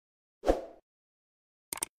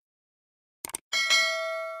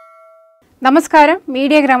നമസ്കാരം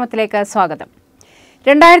മീഡിയ ഗ്രാമത്തിലേക്ക് സ്വാഗതം.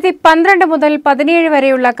 2012 മുതൽ 17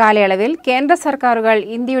 വരെയുള്ള കാലയളവിൽ കേന്ദ്ര സർക്കാരുകൾ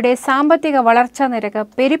ഇന്ത്യയുടെ സാമ്പത്തിക വളർച്ചാ നിരക്ക്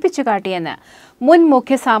പെരുപ്പിച്ചു കാട്ടിയെന്ന് മുൻ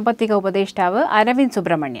മുഖ്യ സാമ്പത്തിക ഉപദേഷ്ടാവ് അരവിന്ദ്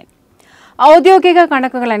സുബ്രഹ്മണ്യൻ. ഔദ്യോഗിക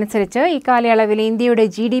കണക്കുകൾ അനുസരിച്ച് ഇക്കാലയളവിൽ ഇന്ത്യയുടെ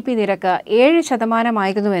GDP നിരക്ക്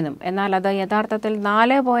 7% എന്നാൽ അത് യഥാർത്ഥത്തിൽ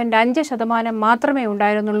 4.5% മാത്രമേ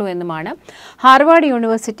ഉണ്ടായിരുന്നുള്ളൂ എന്നുമാണ് ഹാർവാർഡ്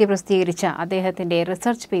യൂണിവേഴ്സിറ്റി പ്രസിദ്ധീകരിച്ച അദ്ദേഹത്തിന്റെ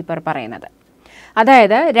റിസർച്ച് പേപ്പർ പറയുന്നത്.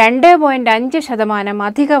 അതായത് 2.5%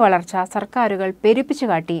 അധിക വളർച്ച സർക്കാരുകൾ പെരുപ്പിച്ചു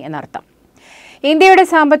കാട്ടി എന്നർത്ഥം. ഇന്ത്യയുടെ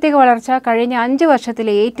സാമ്പത്തിക വളർച്ച കഴിഞ്ഞ 5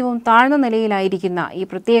 വർഷത്തിലെ ഏറ്റവും താഴ്ന്ന നിലയിലായിരിക്കുന്ന ഈ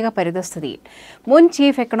പ്രത്യേക പരിതസ്ഥിതിയിൽ മുൻ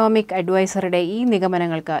ചീഫ് എക്കണോമിക് അഡ്വൈസറുടെ ഈ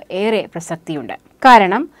നിഗമനങ്ങൾക്ക് ഏറെ പ്രസക്തിയുണ്ട്.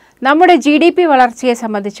 കാരണം നമ്മുടെ GDP വളർച്ചയെ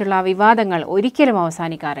സംബന്ധിച്ചുള്ള വിവാദങ്ങൾ ഒരിക്കലും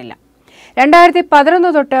അവസാനിക്കാറില്ല. 2011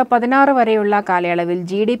 തൊട്ട് 16 വരെയുള്ള കാലയളവിൽ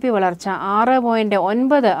GDP വളർച്ച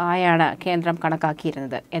 6.9 ആയാണ് കേന്ദ്രം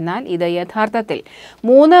കണക്കാക്കിയിരുന്നത്. എന്നാൽ ഇത് യഥാർത്ഥത്തിൽ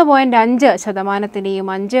 3.5%-ന്റെയും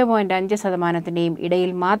 5.5%-ന്റെയും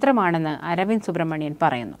ഇടയിൽ മാത്രമാണെന്ന് അരവിന്ദ് സുബ്രഹ്മണ്യൻ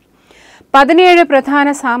പറയുന്നു. 17 പ്രധാന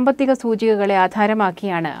സാമ്പത്തിക സൂചികകളെ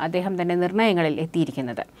ആധാരമാക്കിയാണ് അദ്ദേഹം തന്റെ നിർണയങ്ങളിൽ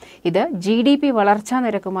എത്തിയിരിക്കുന്നത്. ഇത് GDP വളർച്ചാ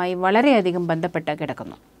നിരക്കുമായി വളരെയധികം ബന്ധപ്പെട്ട്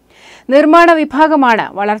കിടക്കുന്നു. നിർമ്മാണ വിഭാഗമാണ്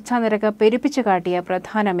വളർച്ചാ നിരക്ക് പെരുപ്പിച്ചു കാട്ടിയ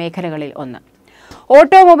പ്രധാന മേഖലകളിൽ ഒന്ന്.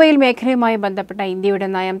 ഓട്ടോമൊബൈൽ മേഖലയുമായി ബന്ധപ്പെട്ട ഇന്ത്യയുടെ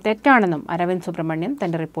നയം തെറ്റാണെന്നും അരവിന്ദ് സുബ്രഹ്മണ്യൻ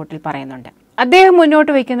തന്റെ റിപ്പോർട്ടിൽ പറയുന്നുണ്ട്. അദ്ദേഹം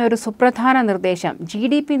മുന്നോട്ട് വയ്ക്കുന്ന ഒരു സുപ്രധാന നിർദ്ദേശം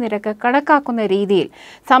GDP നിരക്ക് കണക്കാക്കുന്ന രീതിയിൽ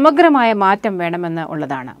സമഗ്രമായ മാറ്റം വേണമെന്ന്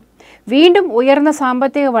ഉള്ളതാണ്. വീണ്ടും ഉയർന്ന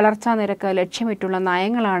സാമ്പത്തിക വളർച്ചാ നിരക്ക് ലക്ഷ്യമിട്ടുള്ള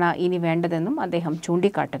നയങ്ങളാണ് ഇനി വേണ്ടതെന്നും അദ്ദേഹം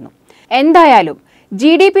ചൂണ്ടിക്കാട്ടുന്നു. എന്തായാലും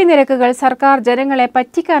GDP നിരക്കുകൾ സർക്കാർ ജനങ്ങളെ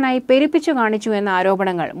പറ്റിക്കാനായി പെരുപ്പിച്ചു കാണിച്ചു എന്ന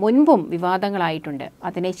ആരോപണങ്ങൾ മുൻപും വിവാദങ്ങളായിട്ടുണ്ട്.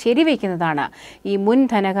 അതിനെ ശരിവയ്ക്കുന്നതാണ് ഈ മുൻ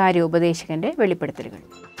ധനകാര്യ ഉപദേശകന്റെ വെളിപ്പെടുത്തലുകൾ.